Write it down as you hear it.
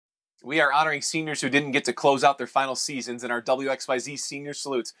We are honoring seniors who didn't get to close out their final seasons in our WXYZ Senior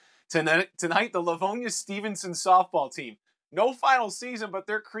Salutes. Tonight, the Livonia Stevenson softball team. No final season, but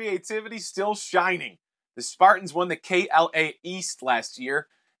their creativity still shining. The Spartans won the KLA East last year.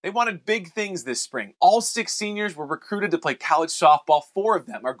 They wanted big things this spring. All 6 seniors were recruited to play college softball. 4 of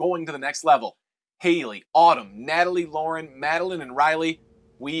them are going to the next level. Haley, Autumn, Natalie, Lauren, Madeline, and Riley.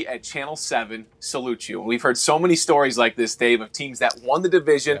 We at Channel 7 salute you. And we've heard so many stories like this, Dave, of teams that won the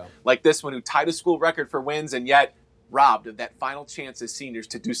division, like this one, who tied a school record for wins and yet robbed of that final chance as seniors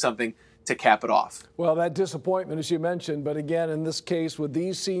to do something to cap it off. Well, that disappointment, as you mentioned, but again, in this case, with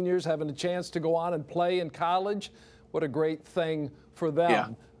these seniors having a chance to go on and play in college, what a great thing for them. Yeah.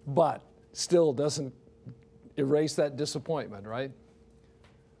 But still doesn't erase that disappointment, right?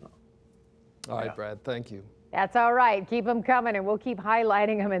 All right, Brad, thank you. That's all right. Keep them coming, and we'll keep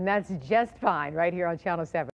highlighting them, and that's just fine right here on Channel 7.